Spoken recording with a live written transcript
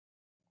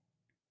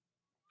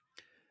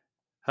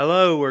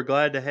Hello, we're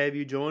glad to have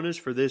you join us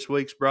for this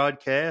week's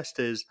broadcast.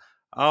 As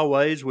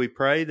always, we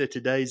pray that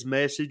today's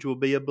message will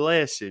be a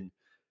blessing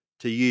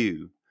to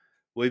you.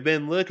 We've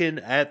been looking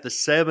at the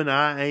 7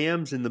 I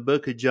Ams in the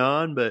book of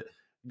John, but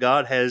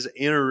God has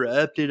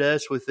interrupted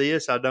us with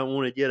this. I don't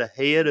want to get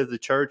ahead of the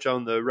church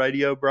on the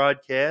radio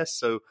broadcast,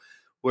 so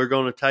we're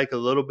going to take a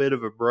little bit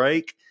of a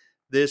break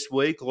this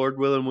week. Lord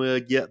willing, we'll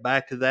get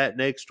back to that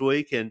next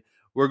week, and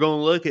we're going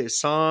to look at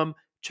Psalm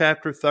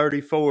chapter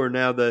 34.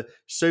 Now, the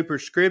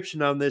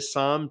superscription on this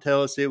psalm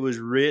tells us it was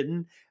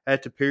written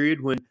at the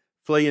period when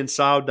fleeing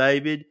Saul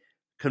David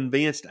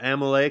convinced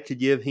Amalek to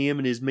give him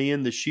and his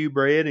men the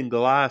shewbread and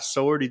Goliath's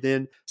sword. He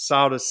then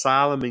sought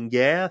asylum in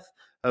Gath.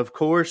 Of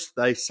course,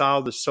 they saw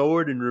the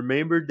sword and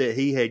remembered that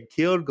he had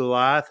killed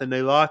Goliath, and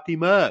they locked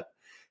him up.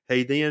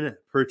 He then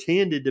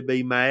pretended to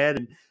be mad,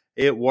 and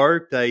it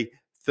worked. They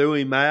threw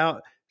him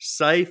out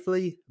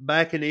safely.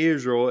 Back in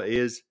Israel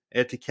is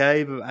at the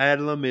cave of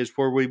Adullam is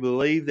where we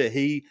believe that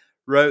he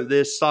wrote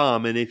this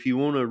psalm. And if you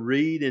want to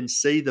read and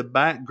see the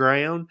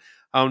background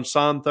on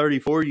Psalm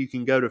 34, you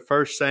can go to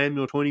 1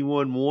 Samuel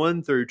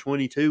 21:1 through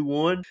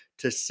 22:1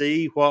 to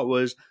see what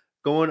was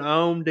going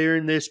on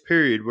during this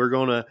period. We're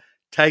going to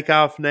take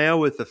off now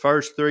with the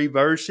first three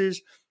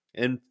verses.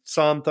 In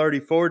Psalm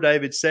 34,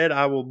 David said,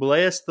 I will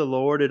bless the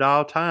Lord at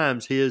all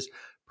times. His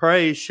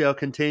praise shall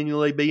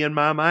continually be in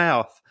my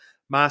mouth.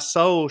 My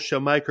soul shall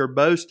make her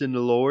boast in the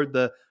Lord.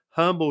 The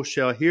humble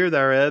shall hear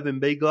thereof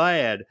and be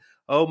glad.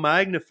 O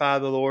magnify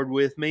the Lord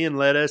with me, and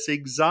let us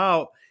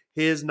exalt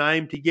his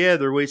name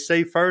together. We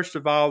see first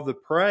of all the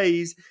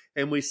praise,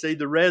 and we see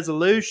the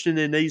resolution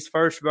in these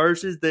first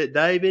verses that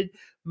David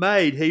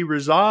made. He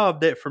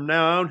resolved that from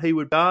now on he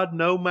would God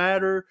no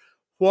matter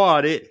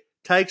what. It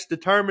takes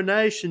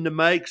determination to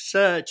make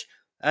such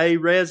a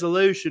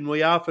resolution.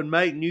 We often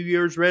make New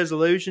Year's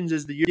resolutions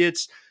as the year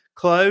gets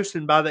close,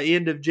 and by the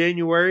end of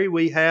January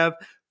we have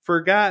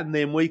forgotten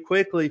them. We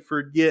quickly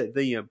forget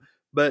them.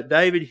 But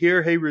David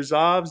here, he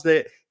resolves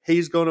that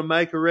he's going to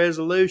make a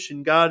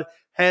resolution. God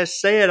has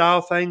said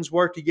all things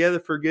work together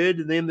for good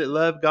to them that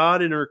love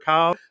God and are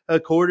called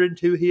according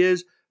to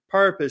his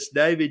purpose.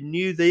 David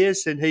knew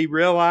this, and he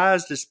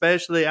realized,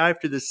 especially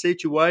after the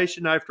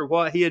situation, after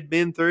what he had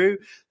been through,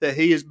 that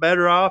he is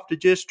better off to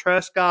just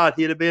trust God.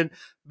 He'd have been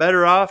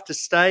better off to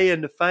stay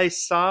and to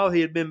face Saul.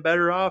 He had been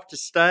better off to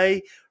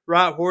stay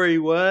right where he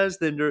was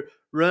than to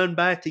run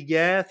back to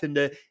Gath and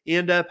to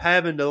end up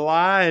having to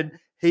lie, and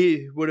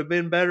he would have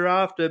been better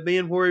off to have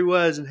been where he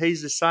was. And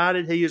he's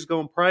decided he is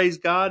going to praise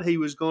God. He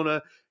was going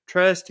to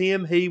trust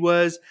him. He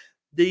was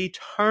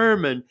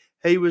determined.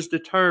 He was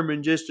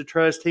determined just to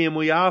trust him.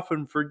 We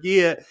often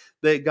forget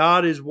that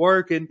God is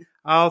working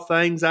all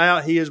things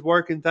out. He is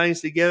working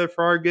things together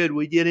for our good.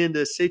 We get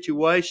into a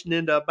situation,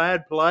 into a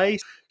bad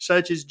place,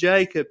 such as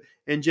Jacob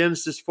in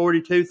Genesis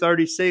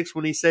 42:36,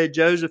 when he said,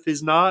 Joseph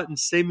is not, and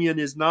Simeon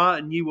is not,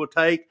 and you will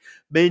take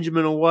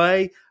Benjamin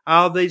away.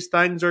 All these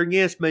things are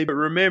against me. But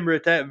remember,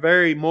 at that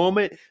very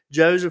moment,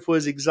 Joseph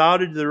was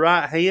exalted to the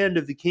right hand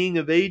of the king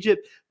of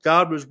Egypt.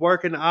 God was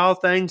working all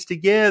things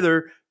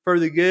together for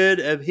the good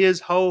of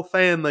his whole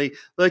family.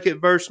 Look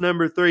at verse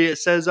number 3. It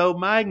says, Oh,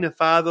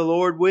 magnify the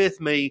Lord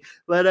with me.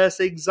 Let us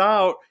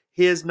exalt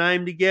his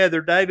name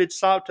together. David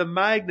sought to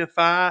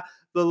magnify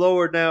the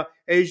Lord. Now,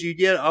 as you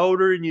get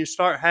older and you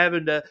start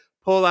having to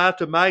pull out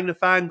the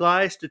magnifying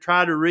glass to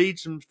try to read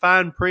some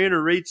fine print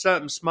or read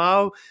something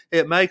small,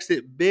 it makes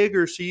it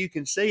bigger so you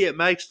can see. It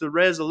makes the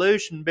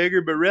resolution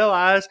bigger, but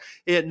realize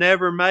it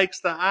never makes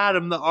the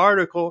item, the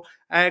article,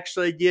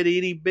 actually get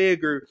any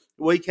bigger.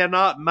 We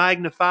cannot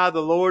magnify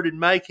the Lord and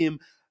make him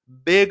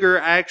bigger,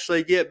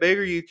 actually get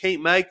bigger. You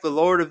can't make the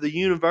Lord of the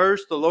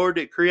universe, the Lord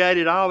that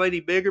created all, any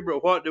bigger.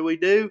 But what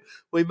do?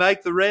 We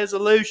make the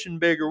resolution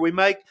bigger. We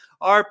make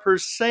our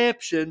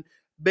perception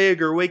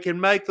bigger. We can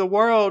make the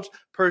world's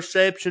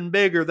perception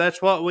bigger.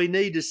 That's what we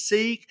need to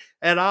seek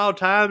at all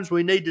times.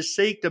 We need to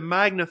seek to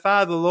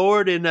magnify the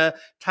Lord in a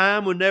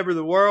time whenever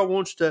the world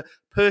wants to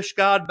push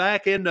God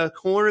back into a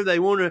corner. They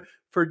want to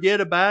forget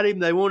about him.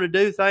 They want to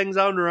do things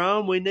on their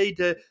own. We need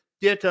to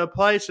get to a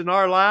place in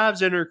our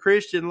lives, in our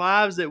Christian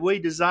lives, that we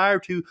desire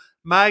to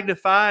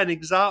magnify and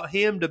exalt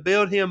him, to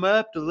build him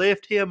up, to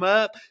lift him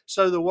up,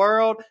 so the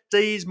world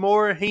sees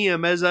more of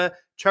him. As a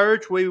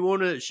church,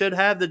 we should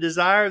have the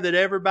desire that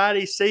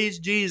everybody sees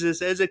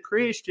Jesus. As a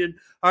Christian,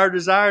 our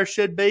desire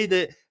should be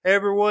that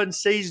everyone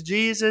sees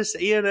Jesus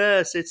in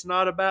us. It's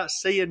not about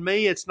seeing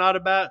me. It's not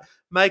about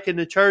making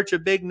the church a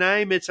big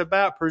name. It's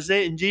about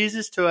presenting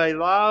Jesus to a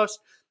lost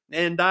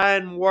and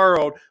dying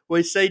world.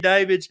 We see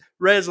David's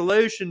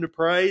resolution to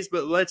praise,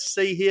 but let's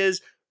see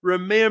his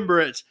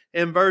remembrance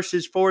in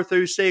verses 4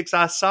 through 6.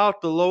 I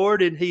sought the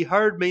Lord, and he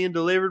heard me and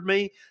delivered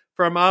me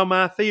from all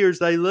my fears.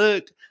 They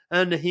looked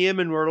unto him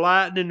and were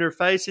lightened, and their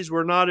faces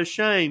were not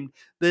ashamed.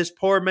 This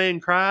poor man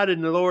cried,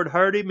 and the Lord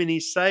heard him, and he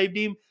saved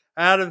him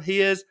out of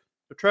his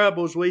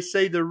troubles. We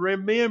see the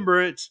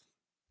remembrance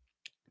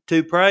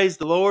to praise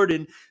the Lord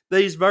in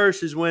these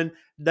verses. When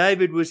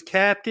David was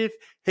captive,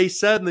 he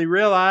suddenly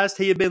realized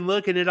he had been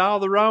looking at all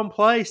the wrong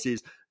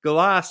places.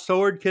 Goliath's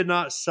sword could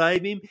not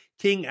save him.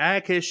 King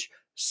Achish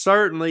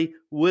certainly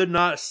would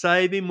not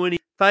save him. When he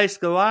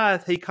faced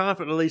Goliath, he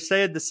confidently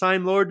said, "The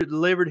same Lord that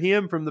delivered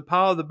him from the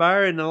paw of the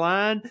bear and the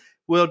lion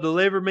will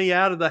deliver me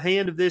out of the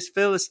hand of this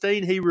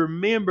Philistine." He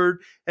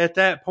remembered at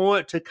that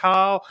point to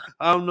call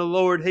on the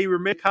Lord. He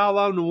remembered to call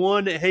on the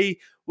one that he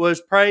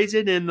was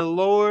praising, and the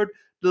Lord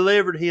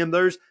delivered him.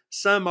 There's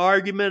some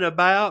argument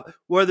about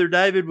whether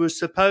David was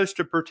supposed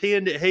to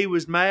pretend that he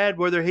was mad,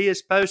 whether he is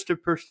supposed to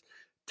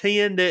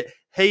pretend that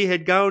he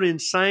had gone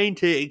insane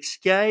to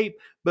escape,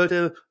 but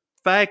the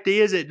fact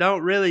is it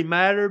don't really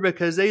matter,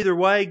 because either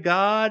way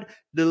God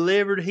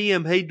delivered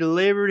him. He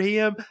delivered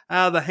him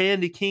out of the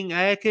hand of King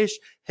Achish.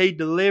 He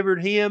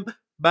delivered him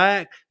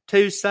back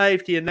to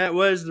safety, and that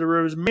was the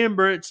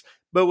remembrance.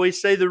 But we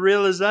see the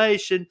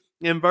realization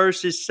in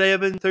verses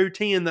 7 through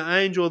 10. The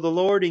angel of the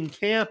Lord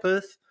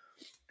encampeth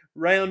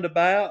round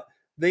about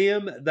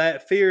them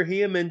that fear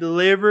him and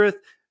delivereth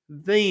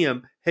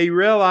them. He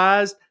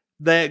realized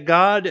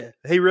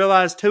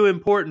two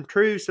important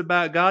truths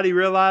about God. He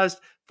realized,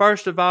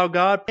 first of all,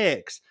 God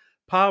protects.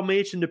 Paul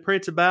mentioned the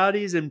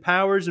principalities and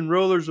powers and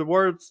rulers of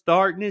world's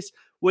darkness,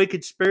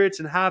 wicked spirits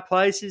in high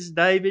places.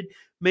 David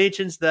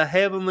mentions the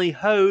heavenly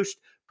host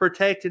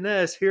protecting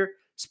us, here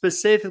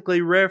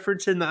specifically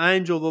referencing the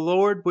angel of the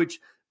Lord, which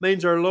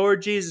means our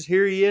Lord Jesus.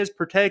 Here he is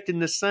protecting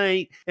the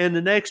saint. In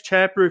the next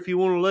chapter, if you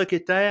want to look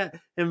at that,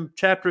 in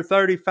chapter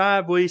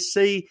 35, we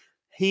see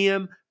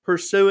him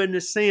pursuing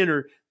the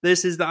sinner.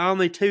 This is the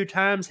only two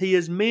times he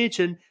is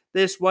mentioned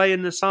this way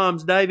in the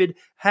Psalms. David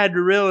had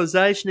the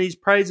realization, he's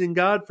praising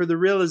God for the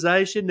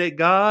realization that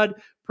God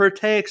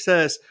protects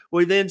us.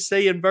 We then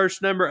see in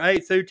verse number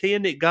 8 through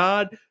 10 that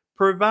God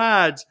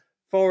provides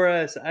for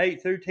us.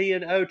 8 through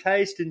 10, "O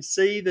taste and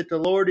see that the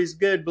Lord is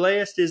good.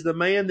 Blessed is the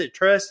man that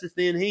trusteth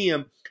in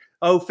him.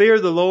 O fear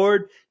the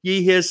Lord,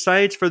 ye his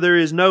saints, for there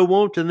is no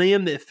want in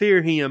them that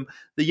fear him.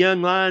 The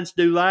young lions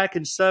do lack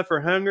and suffer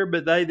hunger,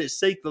 but they that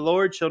seek the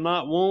Lord shall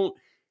not want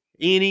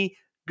any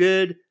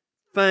good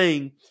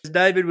thing." As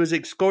David was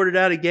escorted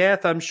out of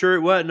Gath, I'm sure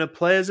it wasn't a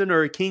pleasant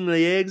or a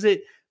kingly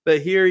exit,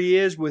 but here he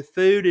is with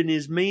food and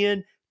his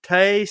men.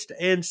 Taste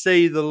and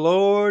see, the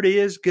Lord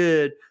is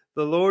good.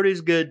 The Lord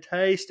is good.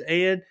 Taste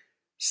and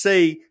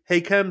see.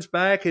 He comes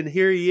back, and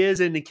here he is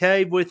in the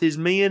cave with his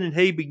men, and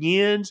he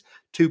begins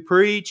to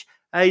preach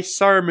a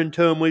sermon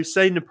to them. We've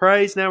seen the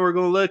praise. Now we're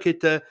going to look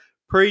at the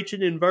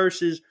preaching in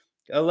verses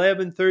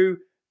 11 through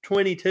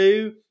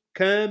 22.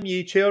 "Come,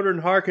 ye children,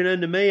 hearken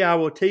unto me. I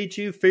will teach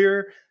you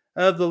fear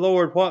of the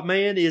Lord. What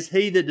man is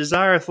he that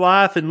desireth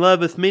life and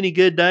loveth many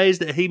good days,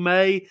 that he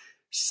may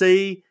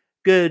see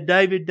good?"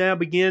 David now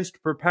begins to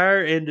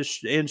prepare and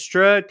to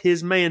instruct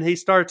his man. He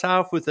starts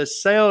off with a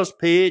sales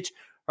pitch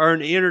or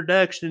an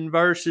introduction in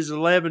verses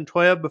 11,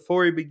 12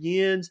 before he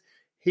begins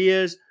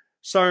his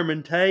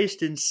sermon.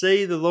 Taste and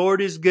see, the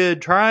Lord is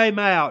good. Try him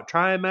out.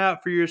 Try him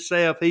out for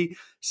yourself. He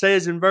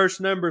says in verse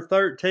number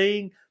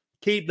 13,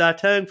 "Keep thy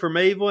tongue from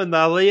evil and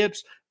thy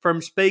lips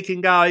from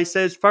speaking guile." He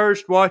says,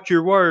 first, watch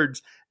your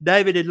words.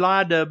 David had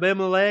lied to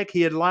Abimelech.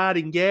 He had lied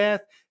in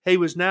Gath. He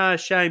was now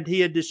ashamed.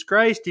 He had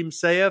disgraced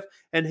himself,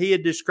 and he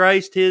had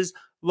disgraced his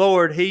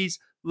Lord. He's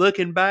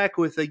looking back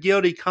with a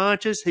guilty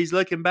conscience. He's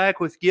looking back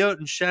with guilt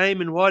and shame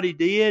in what he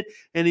did,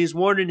 and he's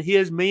warning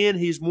his men.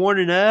 He's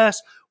warning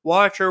us,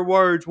 watch our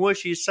words.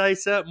 Once you say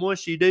something,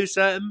 once you do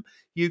something,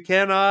 you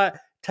cannot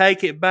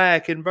take it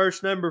back. In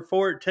verse number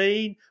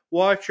 14,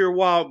 watch your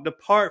walk.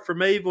 Depart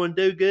from evil and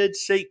do good.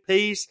 Seek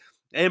peace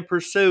and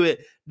pursue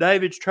it.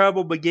 David's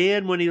trouble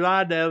began when he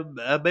lied to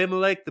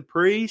Abimelech the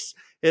priest.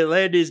 It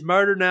led to his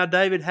murder. Now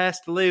David has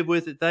to live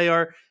with it. They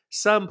are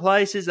some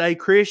places a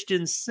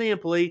Christian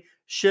simply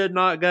should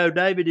not go.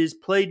 David is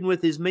pleading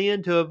with his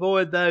men to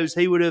avoid those.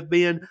 He would have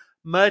been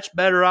much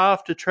better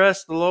off to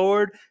trust the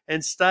Lord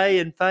and stay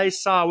and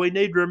face Saul. We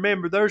need to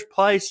remember there's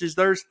places,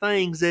 there's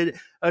things that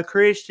a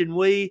Christian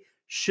we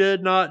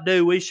should not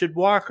do. We should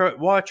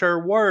watch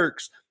our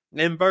works.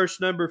 In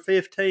verse number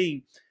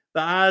 15,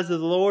 "The eyes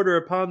of the Lord are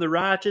upon the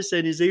righteous,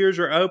 and his ears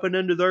are open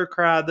unto their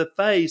cry. The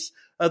face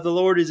of the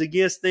Lord is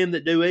against them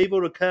that do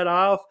evil, to cut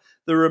off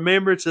the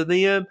remembrance of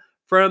them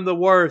from the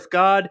earth."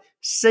 God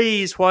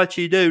sees what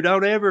you do.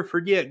 Don't ever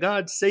forget,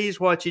 God sees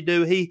what you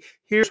do. He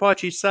hears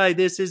what you say.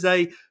 This is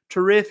a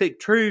terrific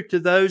truth to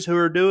those who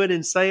are doing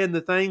and saying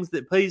the things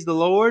that please the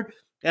Lord,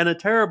 and a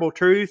terrible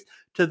truth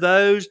to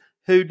those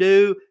who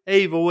do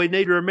evil. We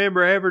need to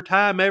remember, every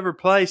time, every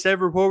place,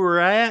 everywhere we're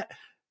at,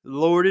 the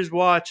Lord is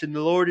watching,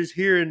 the Lord is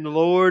hearing, the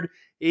Lord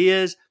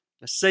is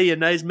seeing.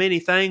 There's many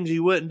things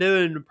you wouldn't do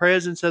in the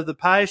presence of the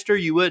pastor,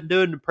 you wouldn't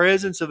do in the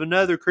presence of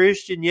another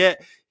Christian,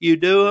 yet you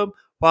do them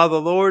while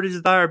the Lord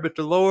is there. But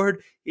the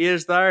Lord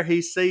is there.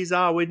 He sees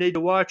all. We need to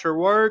watch our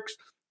works.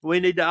 We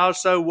need to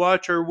also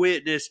watch our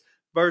witness.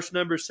 Verse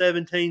number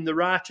 17, "The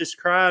righteous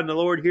cry, and the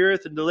Lord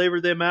heareth, and deliver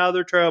them out of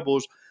their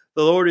troubles.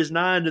 The Lord is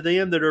nigh unto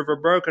them that are of a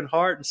broken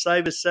heart, and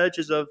saveth such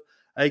as of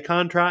a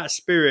contrite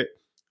spirit.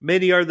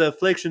 Many are the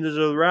afflictions of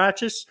the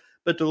righteous,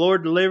 but the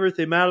Lord delivereth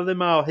him out of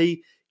them all.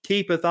 He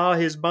keepeth all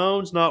his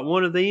bones, not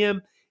one of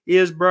them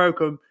is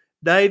broken."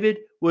 David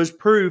was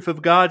proof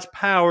of God's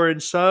power,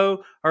 and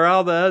so are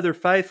all the other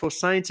faithful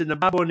saints in the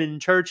Bible and in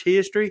church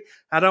history.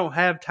 I don't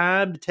have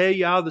time to tell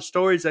you all the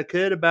stories I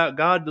could about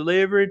God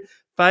delivering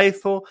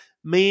faithful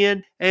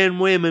men and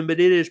women,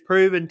 but it is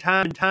proven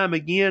time and time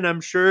again.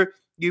 I'm sure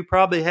you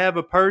probably have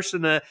a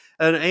person, an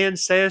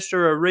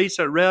ancestor, a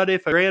recent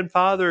relative, a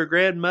grandfather, a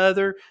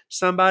grandmother,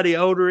 somebody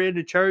older in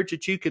the church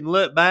that you can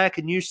look back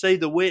and you see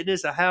the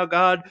witness of how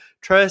God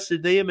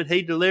trusted them and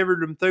He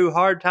delivered them through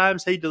hard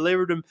times. He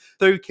delivered them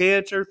through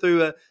cancer,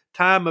 through a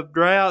time of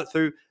drought,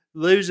 through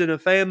losing a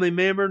family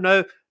member.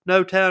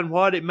 No telling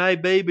what it may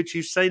be, but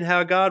you've seen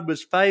how God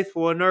was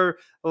faithful in their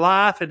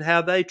life and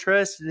how they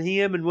trusted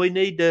Him. And we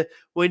need to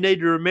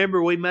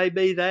remember we may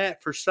be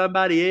that for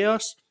somebody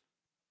else.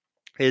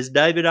 As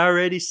David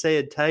already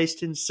said,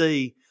 taste and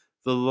see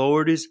the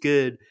Lord is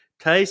good.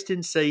 Taste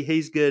and see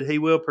He's good. He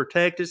will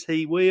protect us.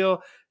 He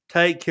will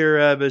take care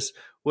of us.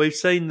 We've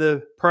seen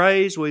the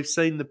praise. We've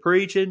seen the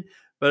preaching.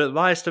 But at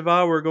last of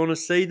all, we're going to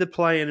see the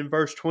plan in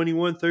verse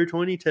 21 through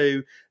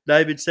 22.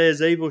 David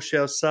says, evil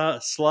shall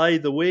slay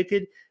the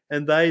wicked,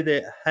 and they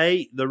that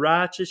hate the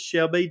righteous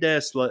shall be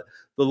desolate.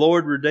 The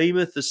Lord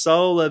redeemeth the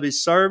soul of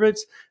His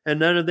servants, and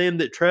none of them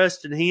that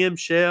trust in Him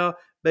shall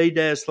be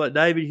desolate.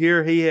 David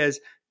here, he has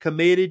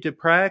committed to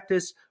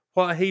practice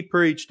what he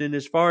preached, and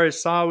as far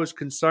as Saul was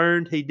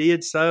concerned, he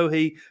did so.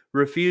 He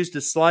refused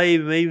to slay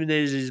him even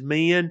as his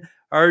men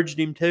urged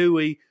him to.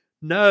 We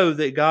know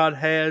that God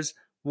has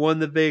won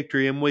the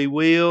victory, and we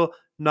will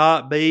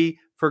not be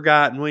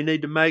forgotten. We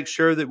need to make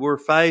sure that we're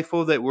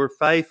faithful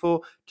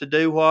to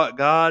do what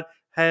God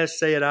has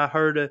said. I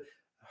heard an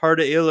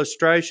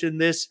illustration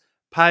this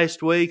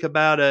past week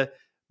about a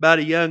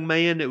young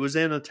man that was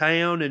in a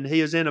town, and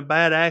he was in a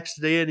bad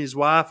accident. His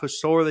wife was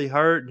sorely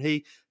hurt, and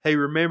he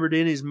remembered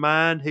in his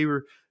mind, he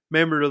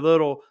remembered a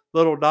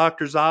little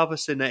doctor's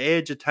office in the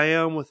edge of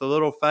town with a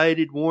little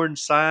faded, worn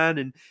sign,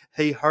 and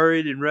he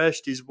hurried and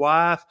rushed his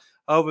wife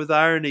over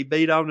there, and he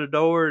beat on the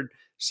door, and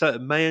so the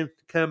man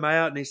come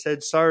out, and he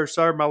said, sir,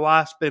 my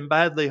wife's been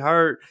badly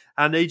hurt.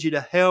 I need you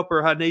to help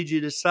her. I need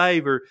you to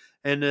save her.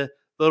 And the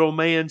little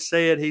man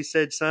said,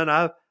 son,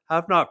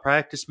 I've not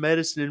practiced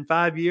medicine in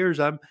 5 years.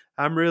 I'm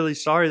really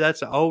sorry.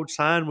 That's an old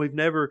sign. We've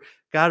never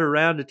got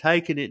around to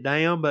taking it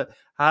down, but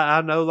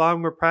I no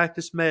longer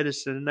practice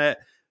medicine. And that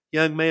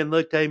young man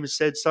looked at him and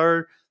said,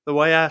 sir, the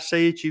way I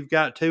see it, you've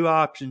got two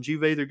options.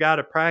 You've either got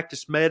to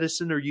practice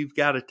medicine or you've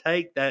got to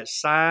take that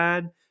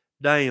sign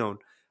down.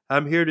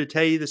 I'm here to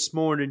tell you this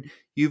morning,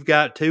 you've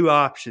got two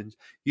options.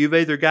 You've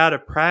either got to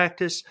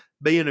practice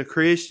being a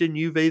Christian.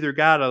 You've either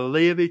got to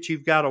live it.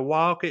 You've got to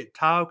walk it,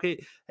 talk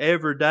it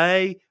every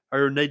day,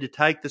 or need to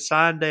take the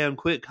sign down.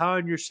 Quit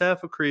calling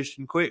yourself a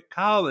Christian. Quit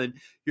calling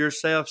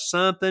yourself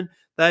something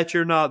that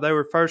you're not. They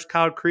were first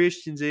called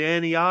Christians in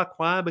Antioch.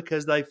 Why?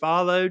 Because they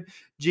followed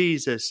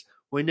Jesus.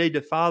 We need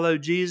to follow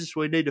Jesus.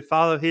 We need to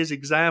follow His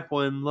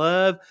example in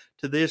love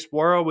to this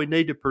world. We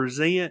need to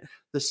present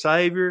the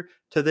Savior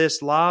to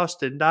this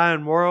lost and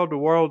dying world. The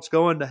world's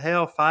going to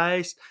hell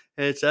fast,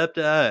 and it's up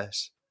to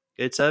us.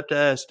 It's up to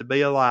us to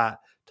be a light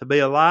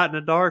in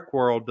a dark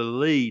world, to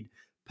lead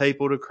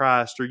people to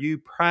Christ. Are you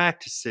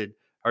practicing?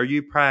 Are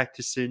you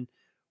practicing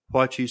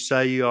what you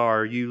say you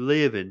are? Are you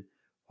living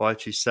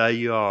what you say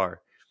you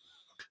are?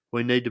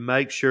 We need to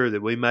make sure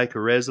that we make a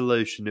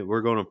resolution that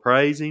we're going to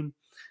praise Him,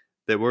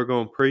 that we're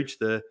going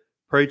to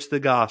preach the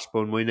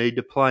gospel, and we need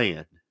to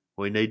plan.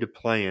 We need to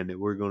plan that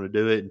we're going to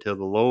do it until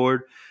the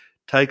Lord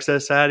takes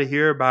us out of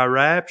here by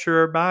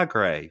rapture or by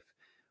grave.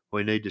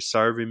 We need to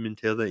serve Him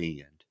until the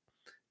end.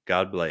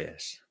 God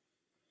bless.